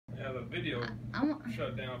video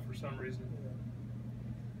shut down for some reason.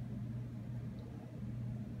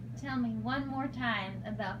 Tell me one more time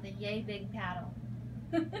about the yay big paddle.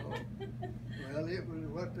 Well, it was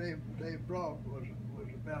what they brought was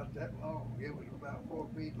about that long. It was about 4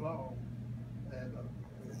 feet long, and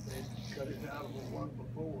they cut it out of the one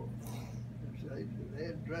before. And so they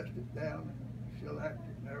had dressed it down and shellacked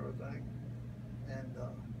it and everything, and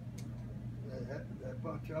they had a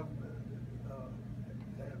bunch of them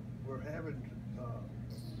were having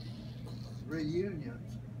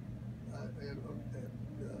reunions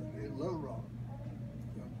in Little Rock.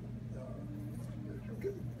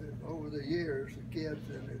 Over the years, the kids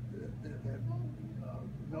that had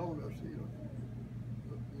known us,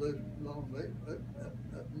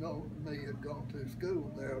 known me, had gone to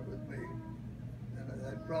school there with me, and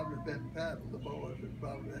had probably been paddled. The boys had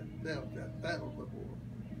probably had felt that paddle before.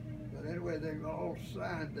 But anyway, they all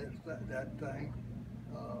signed that thing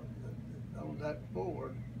on that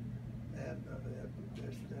board, and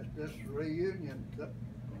this reunion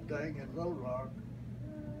thing in Little Rock.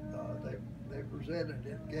 They presented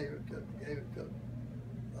it, gave it to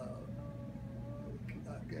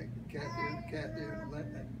Kathy and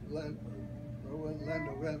Linda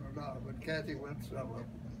went or not, but Kathy went some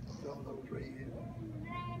of those reunions,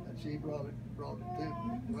 and she brought it to me.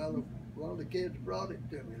 Well, one of the kids brought it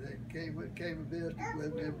to me. They came and visited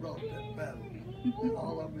with me and brought that paddle, and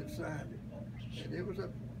all of them had signed it, and it was a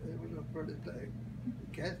pretty thing.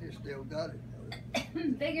 Kathy still got it.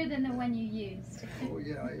 Bigger than the one you used. Oh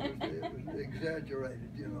yeah, it was exaggerated,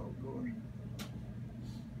 of course.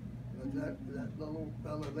 But that little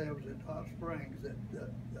fella lives in Hot Springs that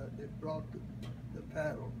brought the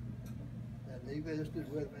paddle, and he visited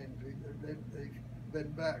with me. And he's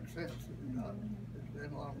been back since. It's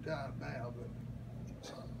been a long time now, but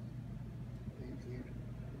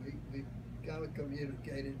we kind of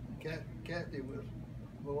communicated. Kathy was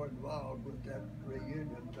more involved with that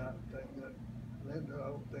reunion type thing. Linda, I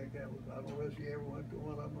don't know if she ever went to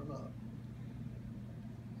one of them or not.